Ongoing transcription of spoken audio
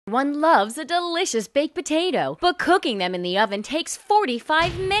Everyone loves a delicious baked potato, but cooking them in the oven takes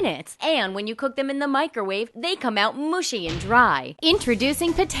 45 minutes. And when you cook them in the microwave, they come out mushy and dry.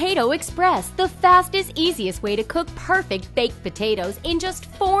 Introducing Potato Express, the fastest, easiest way to cook perfect baked potatoes in just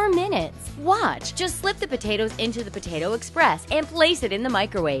 4 minutes. Watch! Just slip the potatoes into the Potato Express and place it in the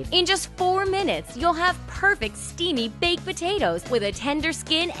microwave. In just 4 minutes, you'll have perfect steamy baked potatoes with a tender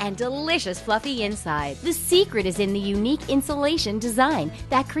skin and delicious fluffy inside. The secret is in the unique insulation design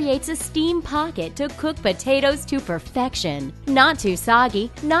that creates a steam pocket to cook potatoes to perfection. Not too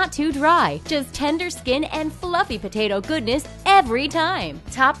soggy, not too dry, just tender skin and fluffy potato goodness every time.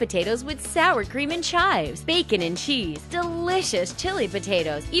 Top potatoes with sour cream and chives, bacon and cheese, delicious chili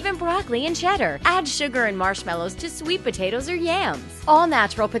potatoes, even broccoli and cheddar. Add sugar and marshmallows to sweet potatoes or yams. All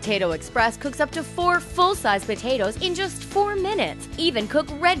Natural Potato Express cooks up to 4 full-size potatoes in just 4 minutes. Even cook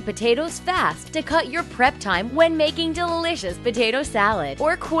red potatoes fast to cut your prep time when making delicious potato salad.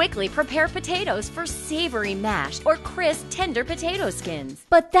 Or quickly prepare potatoes for savory mashed or crisp tender potato skins.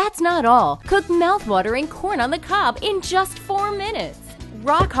 But that's not all. Cook mouth-watering corn on the cob in just 4 minutes.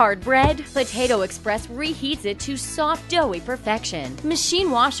 Rock hard bread? Potato Express reheats it to soft, doughy perfection.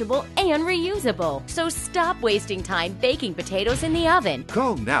 Machine washable and reusable. So stop wasting time baking potatoes in the oven.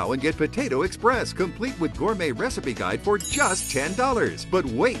 Call now and get Potato Express, complete with gourmet recipe guide for just $10. But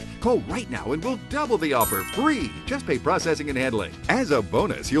wait, call right now and we'll double the offer free. Just pay processing and handling. As a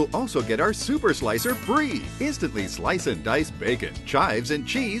bonus, you'll also get our Super Slicer free. Instantly slice and dice bacon, chives, and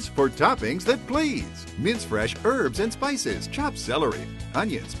cheese for toppings that please. Mince fresh herbs and spices, chopped celery,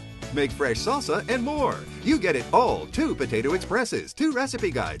 onions, make fresh salsa, and more. You get it all, 2 Potato Expresses, 2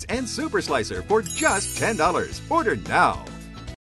 recipe guides, and Super Slicer for just $10. Order now.